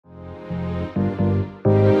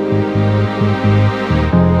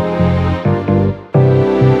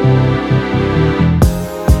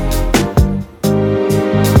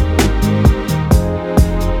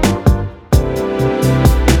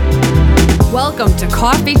Welcome to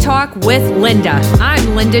Coffee Talk with Linda.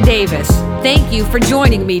 I'm Linda Davis. Thank you for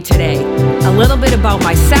joining me today. A little bit about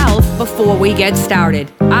myself before we get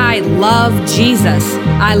started. I love Jesus.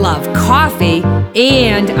 I love coffee,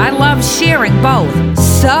 and I love sharing both.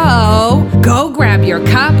 So go grab your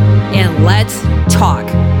cup and let's talk.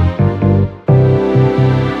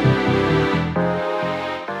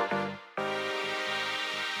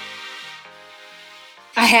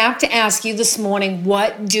 I have to ask you this morning,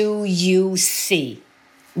 what do you see?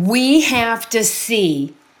 We have to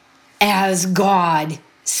see as God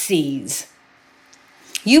sees.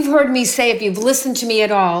 You've heard me say, if you've listened to me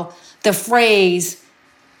at all, the phrase,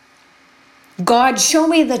 God, show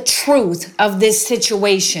me the truth of this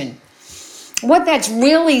situation. What that's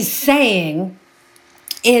really saying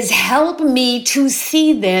is help me to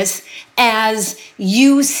see this as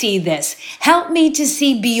you see this. Help me to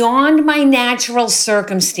see beyond my natural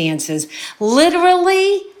circumstances.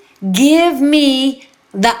 Literally, give me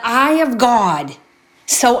the eye of God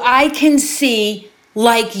so I can see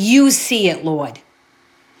like you see it, Lord.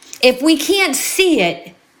 If we can't see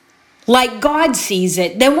it like God sees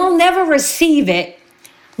it, then we'll never receive it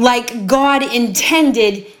like God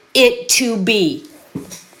intended it to be.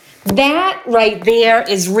 That right there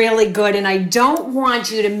is really good, and I don't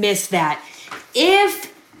want you to miss that.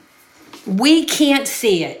 If we can't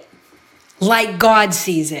see it like God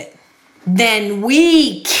sees it, then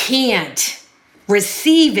we can't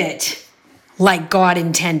receive it like God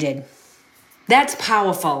intended. That's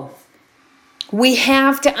powerful. We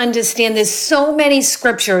have to understand there's so many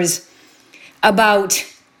scriptures about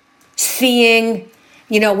seeing,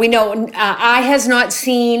 we know eye has not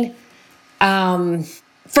seen,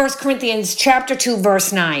 1 Corinthians chapter 2,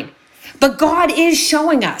 verse 9. But God is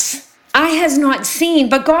showing us. Eye has not seen,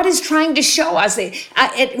 but God is trying to show us.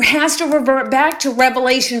 It has to revert back to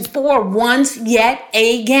Revelation 4, once yet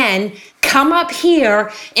again. Come up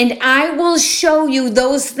here and I will show you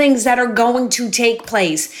those things that are going to take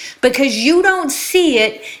place. Because you don't see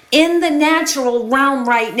it in the natural realm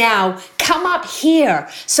right now. Come up here.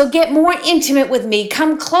 So get more intimate with me.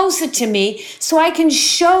 Come closer to me so I can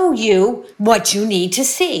show you what you need to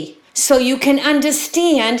see. So you can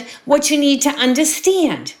understand what you need to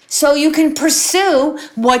understand. So you can pursue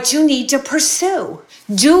what you need to pursue.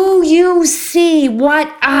 Do you see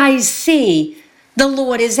what I see? The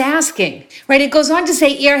Lord is asking, right? It goes on to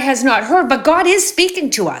say, ear has not heard, but God is speaking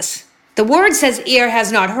to us. The word says ear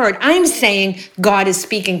has not heard. I'm saying God is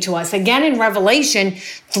speaking to us. Again, in Revelation,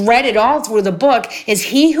 threaded all through the book, is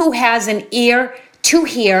he who has an ear to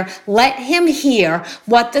hear, let him hear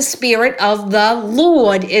what the Spirit of the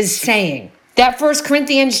Lord is saying. That 1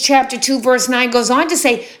 Corinthians chapter 2, verse 9 goes on to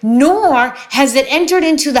say, nor has it entered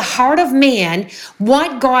into the heart of man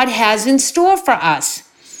what God has in store for us,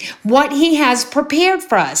 what he has prepared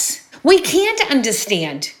for us. We can't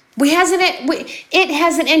understand. It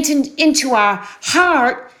hasn't entered into our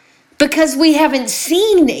heart because we haven't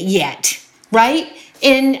seen it yet, right?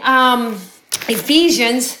 In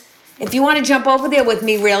Ephesians, if you want to jump over there with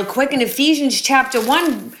me real quick, in Ephesians chapter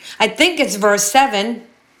 1, I think it's verse 7.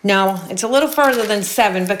 No, it's a little further than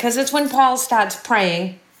 7 because it's when Paul starts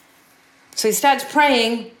praying. So he starts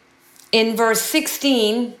praying in verse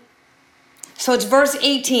 16. So it's verse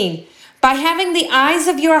 18. By having the eyes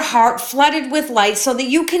of your heart flooded with light so that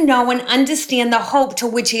you can know and understand the hope to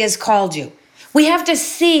which he has called you. We have to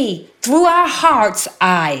see through our heart's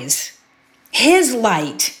eyes his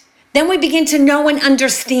light. Then we begin to know and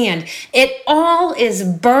understand. It all is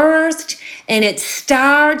birthed and it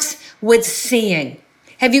starts with seeing.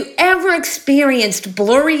 Have you ever experienced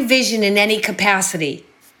blurry vision in any capacity?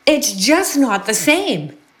 It's just not the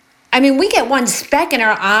same. I mean, we get one speck in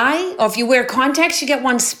our eye, or if you wear contacts, you get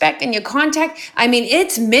one speck in your contact. I mean,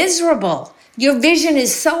 it's miserable. Your vision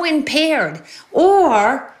is so impaired.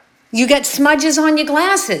 Or you get smudges on your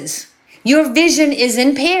glasses. Your vision is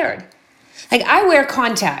impaired. Like, I wear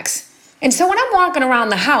contacts. And so when I'm walking around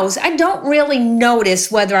the house, I don't really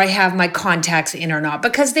notice whether I have my contacts in or not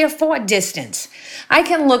because they're for distance. I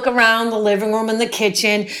can look around the living room and the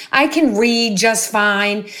kitchen. I can read just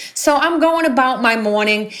fine. So I'm going about my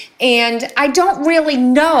morning and I don't really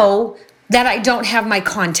know that I don't have my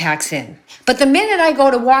contacts in. But the minute I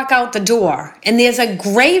go to walk out the door and there's a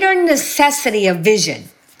greater necessity of vision,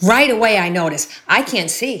 right away I notice, I can't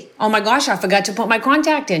see. Oh my gosh, I forgot to put my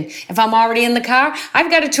contact in. If I'm already in the car, I've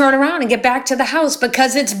got to turn around and get back to the house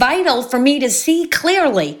because it's vital for me to see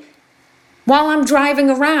clearly while I'm driving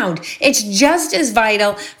around. It's just as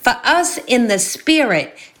vital for us in the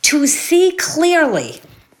spirit to see clearly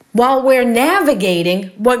while we're navigating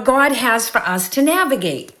what God has for us to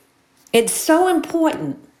navigate. It's so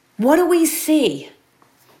important. What do we see?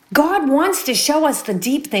 God wants to show us the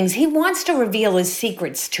deep things. He wants to reveal his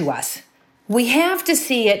secrets to us. We have to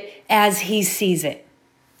see it as he sees it.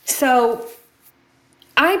 So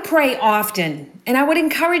I pray often, and I would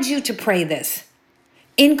encourage you to pray this.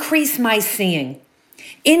 Increase my seeing.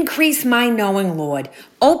 Increase my knowing, Lord.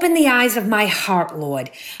 Open the eyes of my heart,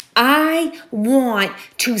 Lord. I want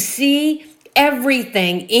to see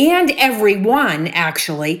everything and everyone,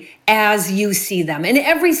 actually, as you see them in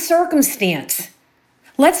every circumstance.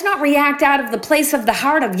 Let's not react out of the place of the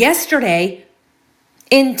heart of yesterday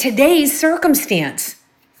in today's circumstance.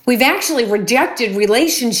 We've actually rejected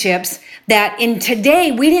relationships that in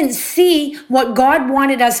today we didn't see what God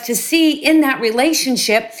wanted us to see in that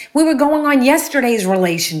relationship. We were going on yesterday's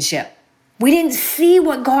relationship. We didn't see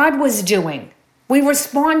what God was doing. We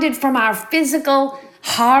responded from our physical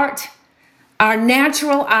heart, our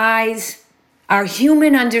natural eyes, our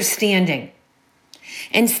human understanding.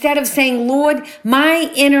 Instead of saying, Lord,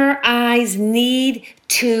 my inner eyes need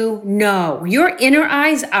to know. Your inner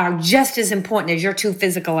eyes are just as important as your two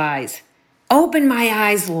physical eyes. Open my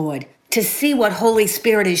eyes, Lord, to see what Holy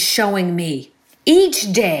Spirit is showing me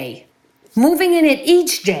each day, moving in it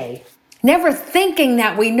each day, never thinking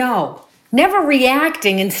that we know, never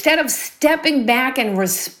reacting instead of stepping back and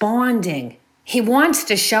responding. He wants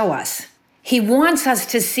to show us. He wants us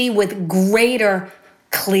to see with greater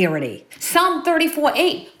clarity. Psalm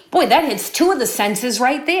 34:8. Boy, that hits two of the senses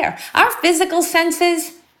right there. Our physical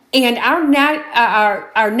senses and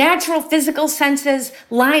our natural physical senses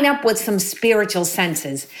line up with some spiritual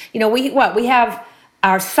senses. You know, we have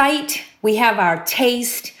our sight, we have our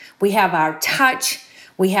taste, we have our touch,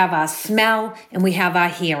 we have our smell, and we have our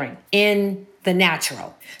hearing in the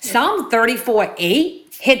natural. Psalm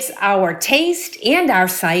 34:8 hits our taste and our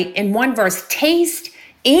sight in one verse. Taste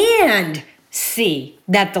and see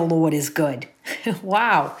that the Lord is good.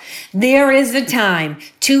 Wow. There is a time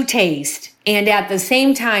to taste and at the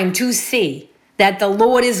same time to see that the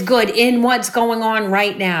Lord is good in what's going on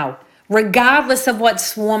right now, regardless of what's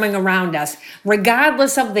swarming around us,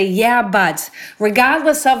 regardless of the yeah buts,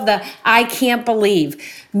 regardless of the I can't believe.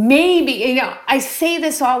 Maybe, I say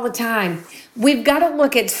this all the time. We've got to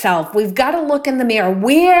look at self. We've got to look in the mirror.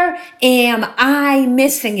 Where am I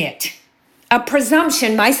missing it? A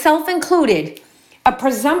presumption, myself included, a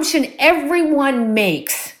presumption everyone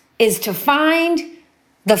makes is to find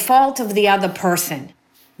the fault of the other person.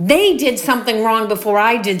 They did something wrong before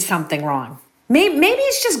I did something wrong. Maybe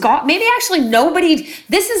it's just God. Maybe actually nobody,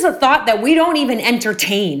 this is a thought that we don't even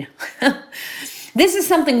entertain. This is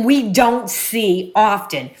something we don't see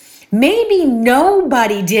often. Maybe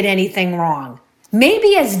nobody did anything wrong.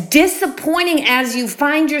 Maybe as disappointing as you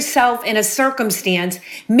find yourself in a circumstance,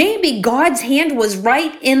 maybe God's hand was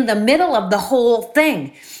right in the middle of the whole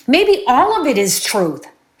thing. Maybe all of it is truth.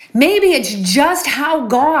 Maybe it's just how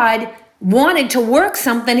God wanted to work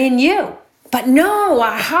something in you. But no,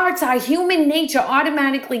 our hearts, our human nature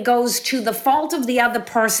automatically goes to the fault of the other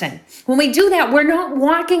person. When we do that, we're not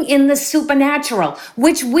walking in the supernatural,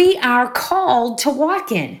 which we are called to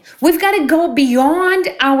walk in. We've got to go beyond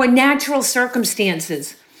our natural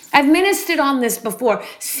circumstances. I've ministered on this before,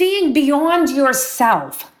 seeing beyond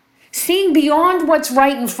yourself, seeing beyond what's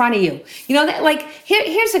right in front of you.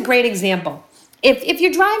 Here's a great example. If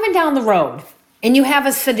you're driving down the road and you have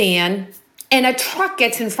a sedan, and a truck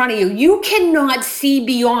gets in front of you, you cannot see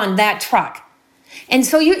beyond that truck. And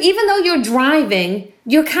so even though you're driving,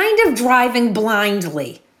 you're kind of driving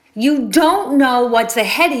blindly. You don't know what's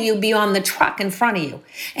ahead of you beyond the truck in front of you.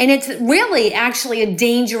 And it's really actually a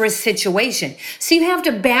dangerous situation. So you have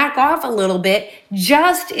to back off a little bit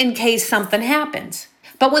just in case something happens.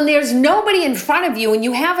 But when there's nobody in front of you and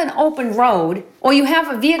you have an open road, or you have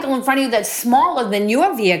a vehicle in front of you that's smaller than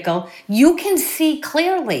your vehicle, you can see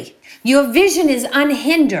clearly. Your vision is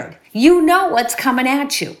unhindered. You know what's coming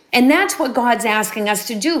at you. And that's what God's asking us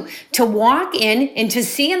to do, to walk in and to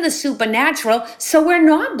see in the supernatural so we're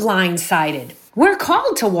not blindsided. We're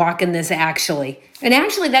called to walk in this actually. And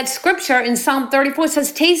actually that scripture in Psalm 34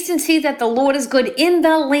 says, taste and see that the Lord is good in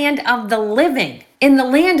the land of the living. In the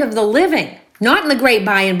land of the living. Not in the great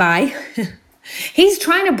by and by. He's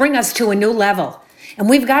trying to bring us to a new level. And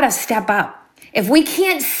we've got to step up. If we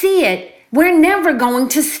can't see it, we're never going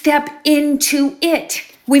to step into it.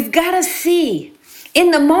 We've got to see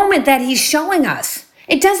in the moment that he's showing us.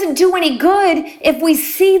 It doesn't do any good if we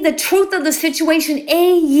see the truth of the situation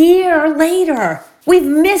a year later. We've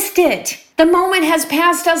missed it. The moment has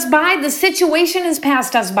passed us by. The situation has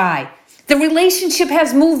passed us by. The relationship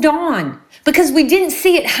has moved on because we didn't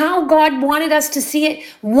see it how God wanted us to see it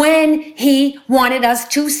when he wanted us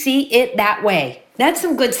to see it that way. That's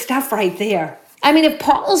some good stuff right there. I mean, if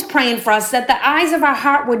Paul's praying for us that the eyes of our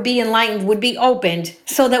heart would be enlightened, would be opened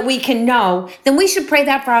so that we can know, then we should pray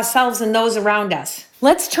that for ourselves and those around us.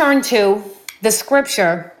 Let's turn to the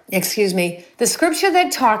scripture, the scripture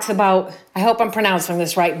that talks about, I hope I'm pronouncing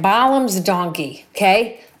this right, Balaam's donkey,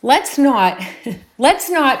 okay? Let's not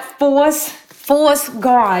force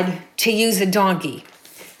God to use a donkey.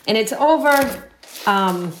 And it's over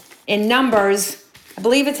in Numbers, I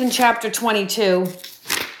believe it's in chapter 22,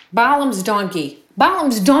 Balaam's donkey.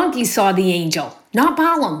 Balaam's donkey saw the angel, not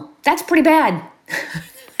Balaam. That's pretty bad,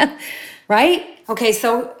 right? Okay,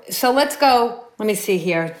 so let's go. Let me see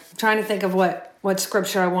here. I'm trying to think of what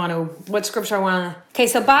scripture I want to. Okay,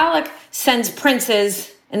 so Balak sends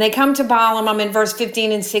princes, and they come to Balaam. I'm in verse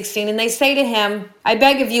 15 and 16, and they say to him, I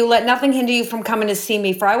beg of you, let nothing hinder you from coming to see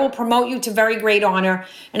me, for I will promote you to very great honor,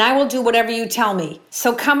 and I will do whatever you tell me.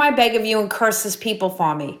 So come, I beg of you, and curse this people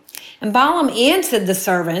for me. And Balaam answered the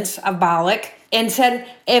servants of Balak and said,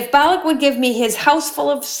 if Balak would give me his house full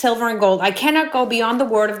of silver and gold, I cannot go beyond the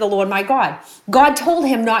word of the Lord my God. God told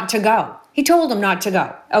him not to go. He told him not to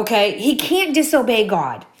go, okay? He can't disobey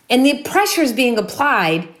God. And the pressure is being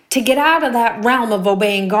applied to get out of that realm of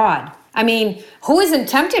obeying God. I mean, who isn't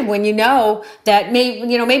tempted when you know that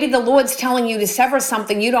maybe the Lord's telling you to sever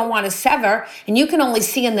something you don't want to sever, and you can only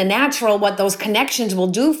see in the natural what those connections will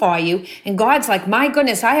do for you. And God's like, my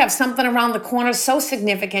goodness, I have something around the corner so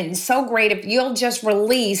significant and so great. If you'll just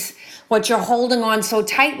release what you're holding on so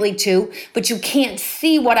tightly to, but you can't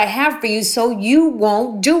see what I have for you, so you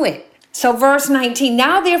won't do it. So verse 19,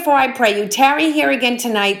 now therefore I pray you, tarry here again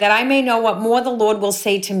tonight, that I may know what more the Lord will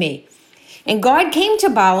say to me. And God came to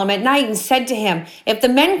Balaam at night and said to him, if the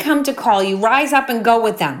men come to call you, rise up and go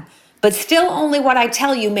with them. But still only what I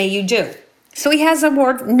tell you may you do. So he has a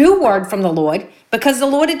new word from the Lord, because the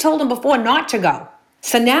Lord had told him before not to go.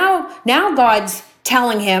 So now God's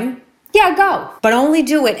telling him, yeah, go, but only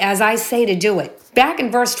do it as I say to do it. Back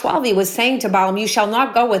in verse 12, he was saying to Balaam, you shall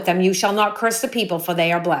not go with them. You shall not curse the people, for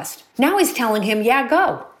they are blessed. Now he's telling him, yeah,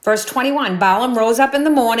 go. Verse 21, Balaam rose up in the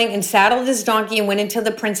morning and saddled his donkey and went into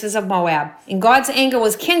the princes of Moab. And God's anger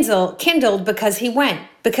was kindled because he went.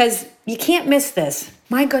 Because you can't miss this.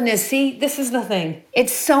 My goodness, see, this is the thing.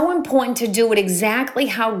 It's so important to do it exactly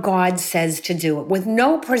how God says to do it, with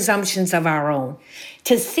no presumptions of our own.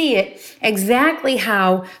 To see it exactly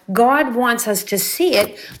how God wants us to see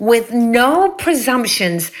it, with no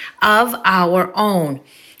presumptions of our own.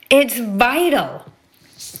 It's vital.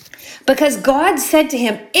 Because God said to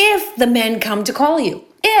him, if the men come to call you.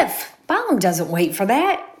 If. Balaam doesn't wait for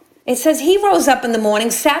that. It says he rose up in the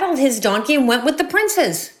morning, saddled his donkey, and went with the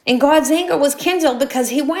princes. And God's anger was kindled because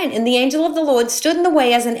he went, and the angel of the Lord stood in the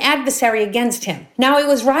way as an adversary against him. Now he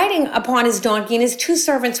was riding upon his donkey, and his two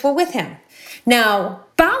servants were with him. Now,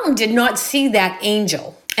 Balaam did not see that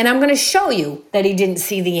angel. And I'm going to show you that he didn't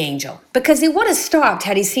see the angel, because he would have stopped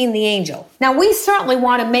had he seen the angel. Now, we certainly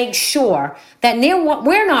want to make sure that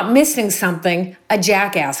we're not missing something a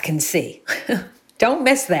jackass can see. Don't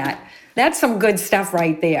miss that. That's some good stuff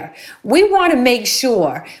right there. We want to make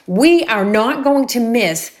sure we are not going to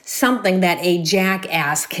miss something that a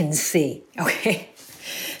jackass can see. Okay?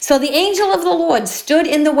 So the angel of the Lord stood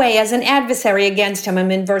in the way as an adversary against him.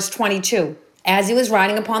 I'm in verse 22. As he was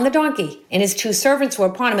riding upon the donkey, and his two servants were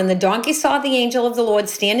upon him, and the donkey saw the angel of the Lord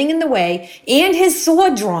standing in the way, and his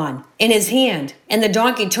sword drawn in his hand. And the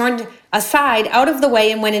donkey turned aside out of the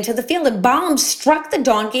way and went into the field. And Balaam struck the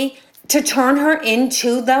donkey to turn her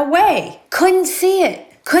into the way. Couldn't see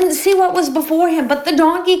it. Couldn't see what was before him, but the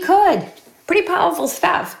donkey could. Pretty powerful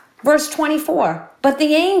stuff. Verse 24. But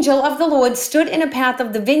the angel of the Lord stood in a path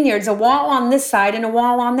of the vineyards, a wall on this side and a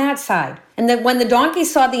wall on that side. And then when the donkey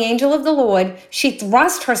saw the angel of the Lord, she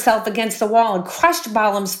thrust herself against the wall and crushed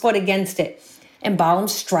Balaam's foot against it. And Balaam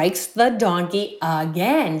strikes the donkey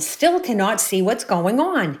again. Still cannot see what's going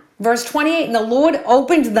on. Verse 28, and the Lord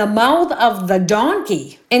opened the mouth of the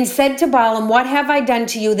donkey and said to Balaam, what have I done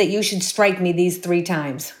to you that you should strike me these 3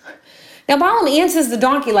 times? Now Balaam answers the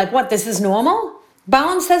donkey like, what, this is normal?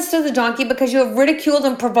 Balaam says to the donkey, because you have ridiculed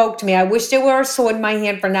and provoked me, I wish there were a sword in my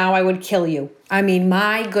hand, for now I would kill you. I mean,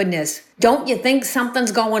 my goodness. Don't you think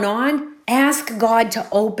something's going on? Ask God to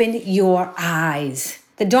open your eyes.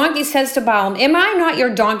 The donkey says to Balaam, am I not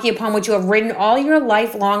your donkey upon which you have ridden all your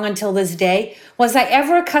life long until this day? Was I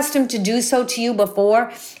ever accustomed to do so to you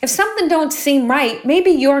before? If something don't seem right,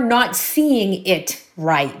 maybe you're not seeing it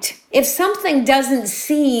right. If something doesn't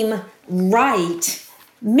seem right,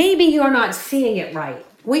 maybe you're not seeing it right.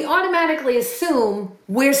 We automatically assume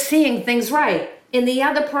we're seeing things right, and the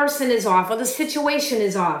other person is off, or the situation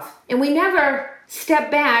is off. And we never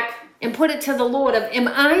step back and put it to the Lord of, am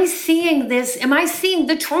I seeing this? Am I seeing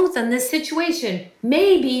the truth in this situation?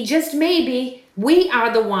 Maybe, just maybe, we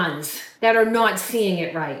are the ones that are not seeing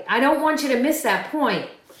it right. I don't want you to miss that point.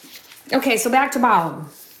 Okay, so back to Balaam.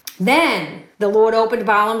 Then the Lord opened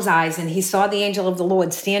Balaam's eyes, and he saw the angel of the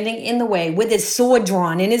Lord standing in the way with his sword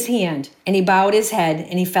drawn in his hand. And he bowed his head,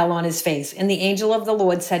 and he fell on his face. And the angel of the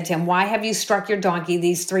Lord said to him, why have you struck your donkey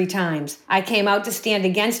these 3 times? I came out to stand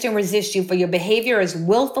against and resist you, for your behavior is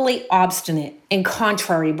willfully obstinate and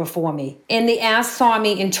contrary before me. And the ass saw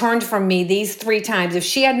me and turned from me these 3 times. If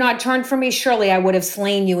she had not turned from me, surely I would have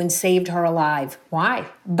slain you and saved her alive. Why?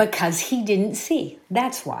 Because he didn't see.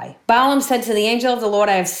 That's why. Balaam said to the angel of the Lord,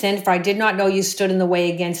 I have sinned, for I did not know you stood in the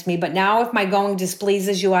way against me. But now if my going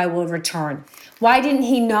displeases you, I will return. Why didn't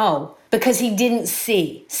he know? Because he didn't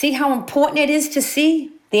see. See how important it is to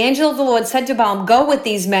see? The angel of the Lord said to Balaam, go with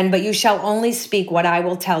these men, but you shall only speak what I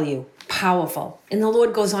will tell you. Powerful. And the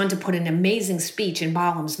Lord goes on to put an amazing speech in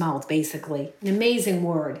Balaam's mouth, basically. An amazing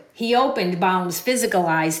word. He opened Balaam's physical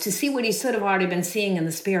eyes to see what he should have already been seeing in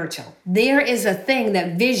the spiritual. There is a thing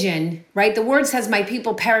that vision, right? The word says, my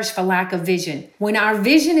people perish for lack of vision. When our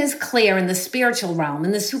vision is clear in the spiritual realm,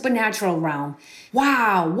 in the supernatural realm,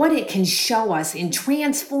 wow, what it can show us and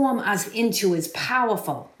transform us into is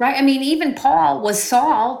powerful, right? I mean, even Paul was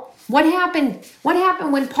Saul. What happened? What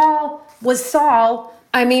happened when Paul was Saul?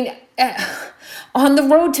 I mean, on the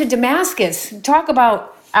road to Damascus, talk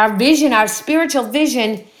about our vision, our spiritual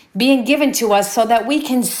vision being given to us so that we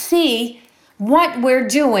can see what we're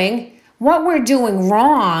doing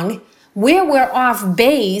wrong, where we're off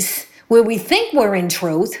base, where we think we're in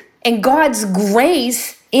truth, and God's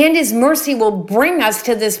grace and his mercy will bring us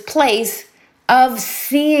to this place of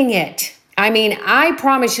seeing it. I mean, I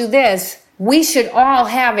promise you this, we should all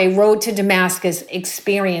have a road to Damascus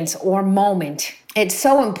experience or moment. It's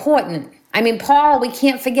so important. I mean, Paul, we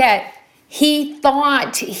can't forget, he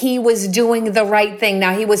thought he was doing the right thing.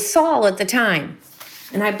 Now, he was Saul at the time.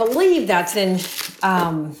 And I believe that's in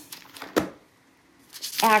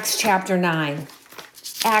Acts chapter 9.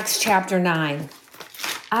 Acts chapter 9.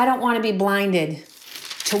 I don't want to be blinded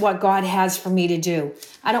to what God has for me to do.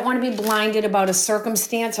 I don't want to be blinded about a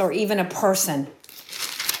circumstance or even a person.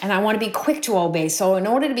 And I want to be quick to obey. So in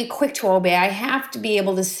order to be quick to obey, I have to be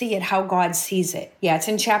able to see it how God sees it. Yeah, it's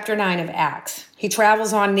in chapter 9 of Acts. He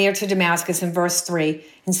travels on near to Damascus in verse 3,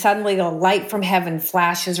 and suddenly a light from heaven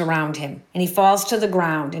flashes around him. And he falls to the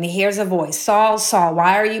ground, and he hears a voice, Saul, Saul,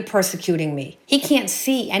 why are you persecuting me? He can't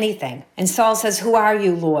see anything. And Saul says, who are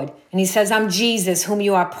you, Lord? And he says, I'm Jesus, whom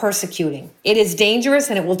you are persecuting. It is dangerous,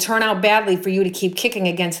 and it will turn out badly for you to keep kicking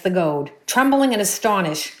against the goad. Trembling and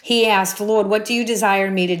astonished, he asked, Lord, what do you desire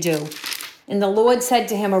me to do? And the Lord said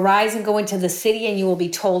to him, arise and go into the city, and you will be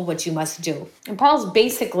told what you must do. And Paul's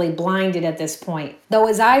basically blinded at this point. Though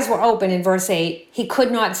his eyes were open in verse 8, he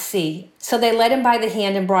could not see. So they led him by the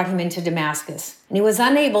hand and brought him into Damascus. And he was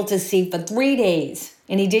unable to see for 3 days.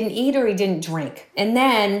 And he didn't eat or he didn't drink. And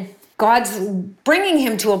then God's bringing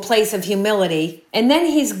him to a place of humility. And then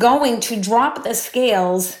he's going to drop the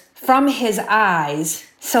scales from his eyes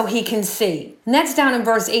so he can see. And that's down in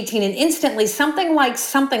verse 18. And instantly something like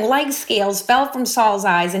scales fell from Saul's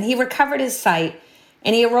eyes, and he recovered his sight,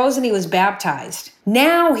 and he arose and he was baptized.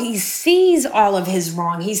 Now he sees all of his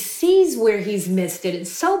wrong. He sees where he's missed it.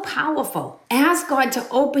 It's so powerful. Ask God to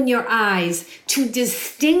open your eyes to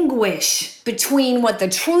distinguish between what the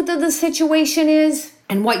truth of the situation is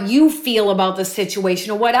and what you feel about the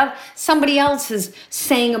situation, or what somebody else is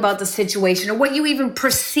saying about the situation, or what you even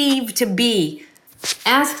perceive to be.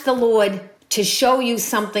 Ask the Lord to show you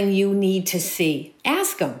something you need to see.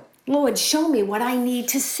 Ask him, Lord, show me what I need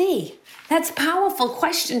to see. That's a powerful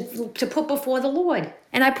question to put before the Lord.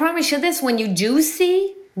 And I promise you this, when you do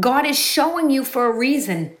see, God is showing you for a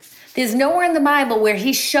reason. There's nowhere in the Bible where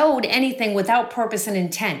he showed anything without purpose and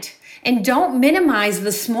intent. And don't minimize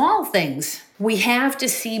the small things. We have to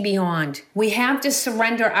see beyond. We have to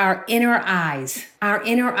surrender our inner eyes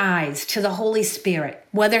to the Holy Spirit,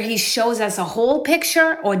 whether he shows us a whole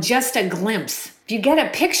picture or just a glimpse. If you get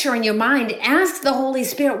a picture in your mind, ask the Holy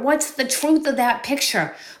Spirit, what's the truth of that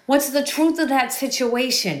picture? What's the truth of that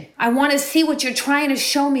situation? I want to see what you're trying to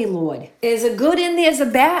show me, Lord. There's a good and there's a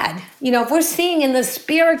bad. You know, if we're seeing in the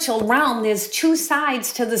spiritual realm, there's 2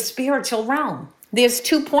 sides to the spiritual realm. There's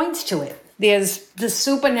 2 points to it. There's the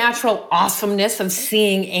supernatural awesomeness of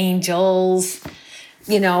seeing angels,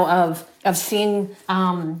 you know, of seeing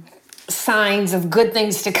signs of good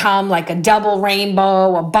things to come, like a double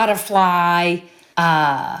rainbow, a butterfly,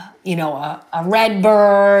 a red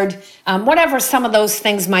bird, whatever some of those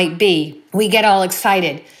things might be. We get all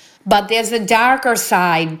excited. But there's a darker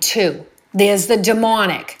side too. There's the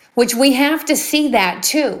demonic, which we have to see that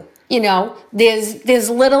too. There's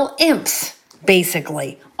little imps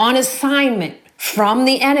basically on assignment from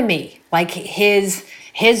the enemy, like his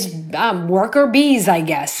worker bees, I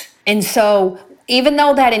guess. And so even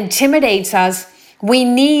though that intimidates us, we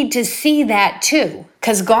need to see that too,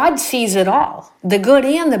 because God sees it all, the good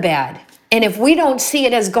and the bad. And if we don't see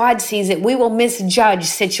it as God sees it, we will misjudge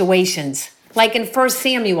situations. Like in 1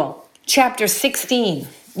 Samuel chapter 16,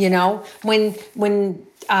 when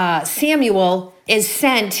Samuel is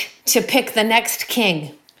sent to pick the next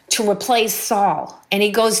king to replace Saul, and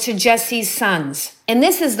he goes to Jesse's sons. And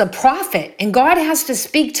this is the prophet, and God has to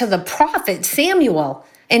speak to the prophet Samuel.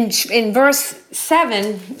 In verse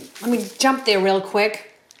 7, let me jump there real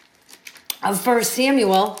quick, of 1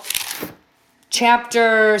 Samuel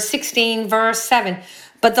chapter 16, verse 7.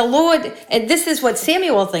 But the Lord, and this is what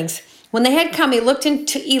Samuel thinks. When they had come, he looked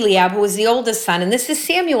into Eliab, who was the oldest son, and this is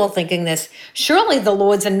Samuel thinking this. Surely the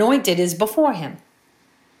Lord's anointed is before him.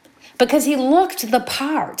 Because he looked the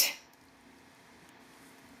part.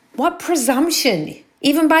 What presumption,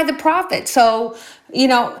 even by the prophet. So,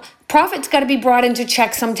 prophets got to be brought into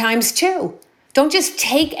check sometimes too. Don't just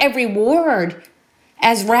take every word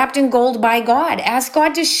as wrapped in gold by God. Ask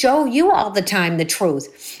God to show you all the time the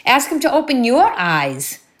truth. Ask him to open your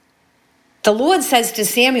eyes. The Lord says to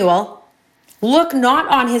Samuel, look not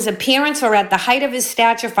on his appearance or at the height of his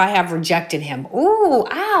stature, for I have rejected him. Ooh,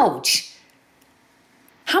 ouch.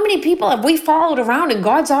 How many people have we followed around and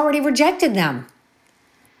God's already rejected them?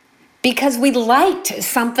 Because we liked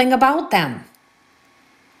something about them.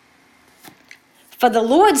 For the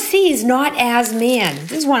Lord sees not as man.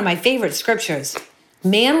 This is one of my favorite scriptures.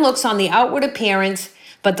 Man looks on the outward appearance,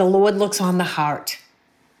 but the Lord looks on the heart.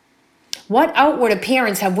 What outward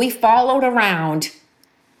appearance have we followed around?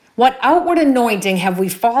 What outward anointing have we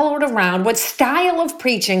followed around? What style of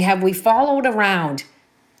preaching have we followed around?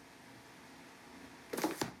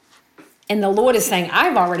 And the Lord is saying,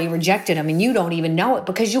 I've already rejected him, and you don't even know it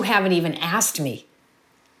because you haven't even asked me.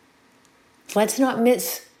 Let's not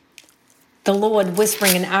miss the Lord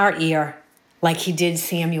whispering in our ear like he did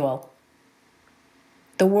Samuel.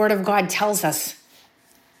 The Word of God tells us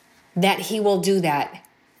that he will do that.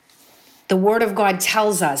 The Word of God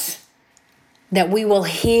tells us that we will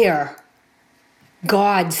hear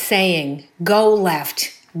God saying, go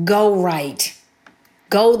left, go right,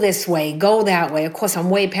 go this way, go that way. Of course, I'm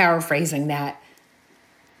way paraphrasing that.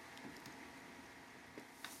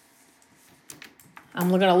 I'm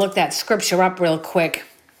going to look that scripture up real quick.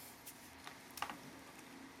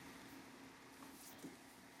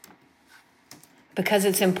 Because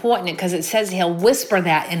it's important, because it says he'll whisper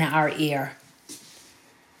that in our ear.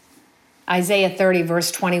 Isaiah 30,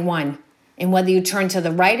 verse 21. And whether you turn to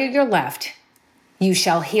the right or your left, you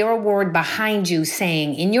shall hear a word behind you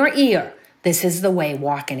saying in your ear, this is the way,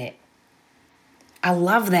 walk in it. I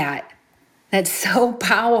love that. That's so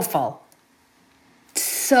powerful.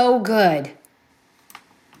 So good.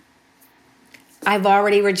 I've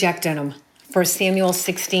already rejected him. 1 Samuel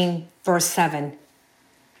 16, verse 7.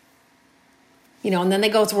 And then they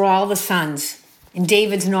go through all the sons. And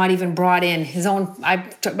David's not even brought in. His own,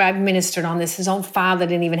 I've ministered on this, his own father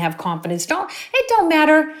didn't even have confidence. It don't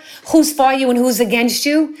matter who's for you and who's against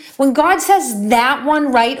you. When God says that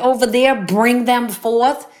one right over there, bring them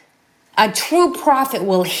forth, a true prophet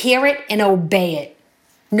will hear it and obey it,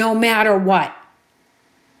 no matter what.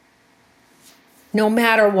 No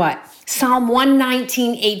matter what. Psalm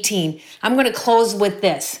 119:18. I'm going to close with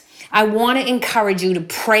this. I want to encourage you to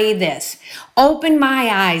pray this. Open my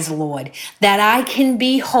eyes, Lord, that I can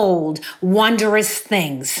behold wondrous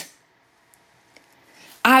things.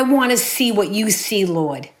 I want to see what you see,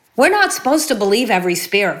 Lord. We're not supposed to believe every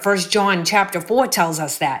spirit. 1 John chapter 4 tells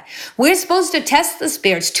us that. We're supposed to test the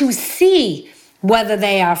spirits to see whether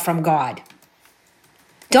they are from God.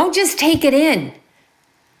 Don't just take it in.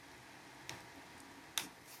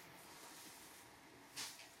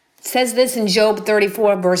 Says this in Job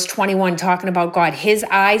 34, verse 21, talking about God. His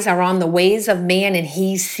eyes are on the ways of man, and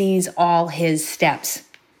he sees all his steps.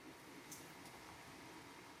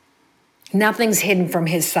 Nothing's hidden from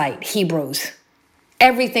his sight. Hebrews.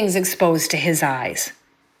 Everything's exposed to his eyes.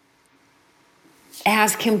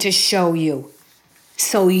 Ask him to show you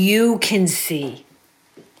so you can see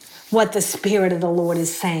what the Spirit of the Lord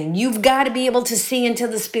is saying. You've got to be able to see into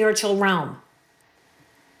the spiritual realm.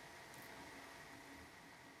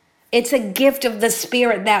 It's a gift of the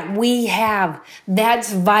Spirit that we have.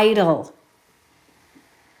 That's vital.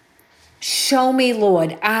 Show me,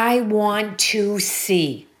 Lord. I want to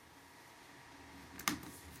see.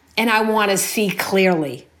 And I want to see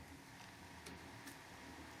clearly.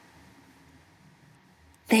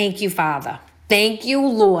 Thank you, Father. Thank you,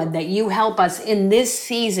 Lord, that you help us in this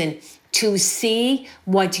season to see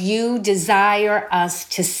what you desire us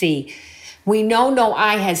to see. We know no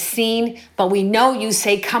eye has seen, but we know you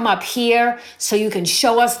say, come up here so you can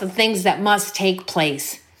show us the things that must take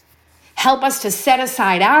place. Help us to set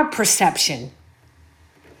aside our perception.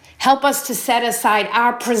 Help us to set aside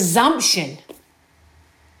our presumption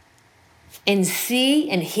and see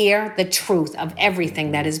and hear the truth of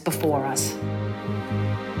everything that is before us.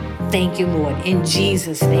 Thank you, Lord. In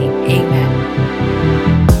Jesus' name, amen.